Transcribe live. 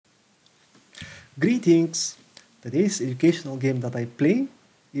Greetings! Today's educational game that I play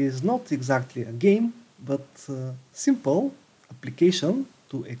is not exactly a game, but a simple application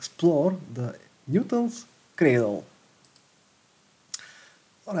to explore the Newton's Cradle.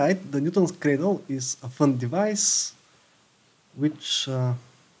 Alright, the Newton's Cradle is a fun device which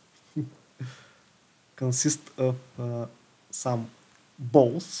consists of some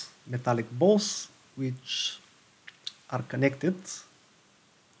balls, metallic balls, which are connected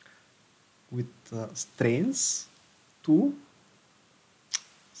with strains to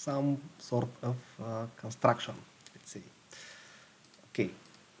some sort of construction, let's say. Okay,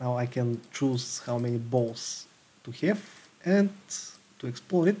 now I can choose how many balls to have, and to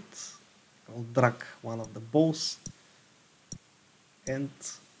explore it, I'll drag one of the balls and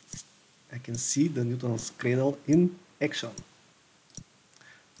I can see the Newton's Cradle in action.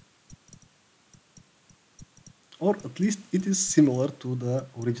 Or at least it is similar to the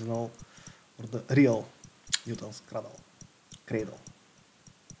original or the real Newton's Cradle.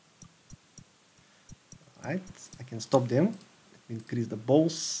 Alright, I can stop them. Let me increase the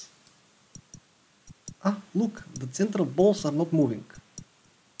balls. Ah, look, the central balls are not moving.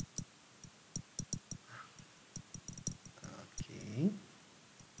 Okay.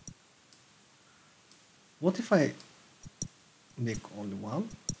 What if I make only one?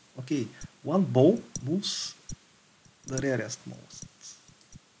 Okay, one ball moves the rarest most.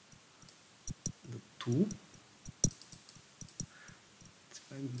 The two. If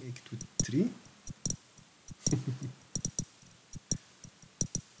I make it with three.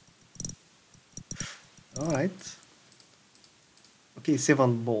 Alright. Okay,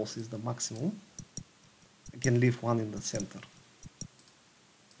 7 balls is the maximum. I can leave one in the center.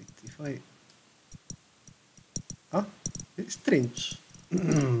 Wait, if I... Ah, it's strange.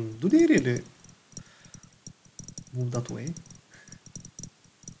 Do they really move that way?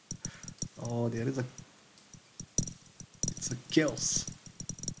 Oh, there is a... It's a chaos.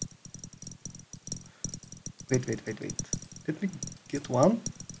 Wait. Let me get one.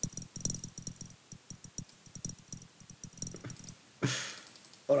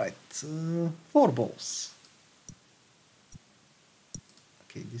 Alright, 4 balls.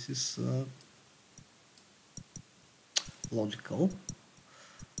 Okay, this is logical.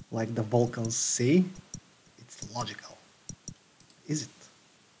 Like the Vulcans say, it's logical. Is it?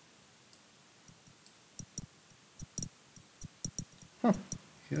 Huh,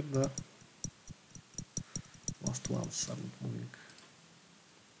 here the last ones are not moving.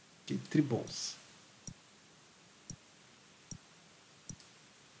 Okay, 3 balls.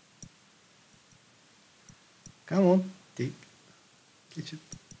 Come on, catch it.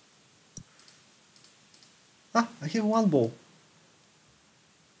 Ah, I have 1 ball.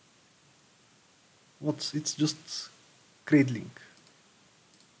 What? It's just cradling.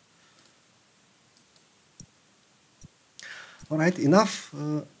 Alright, enough.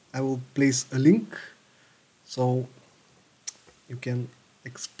 I will place a link so you can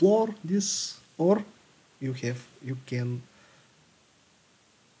explore this, or you can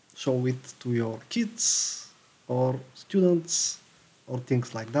show it to your kids or students or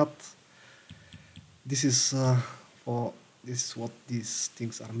things like that. This is what these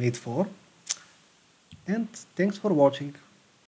things are made for. And thanks for watching.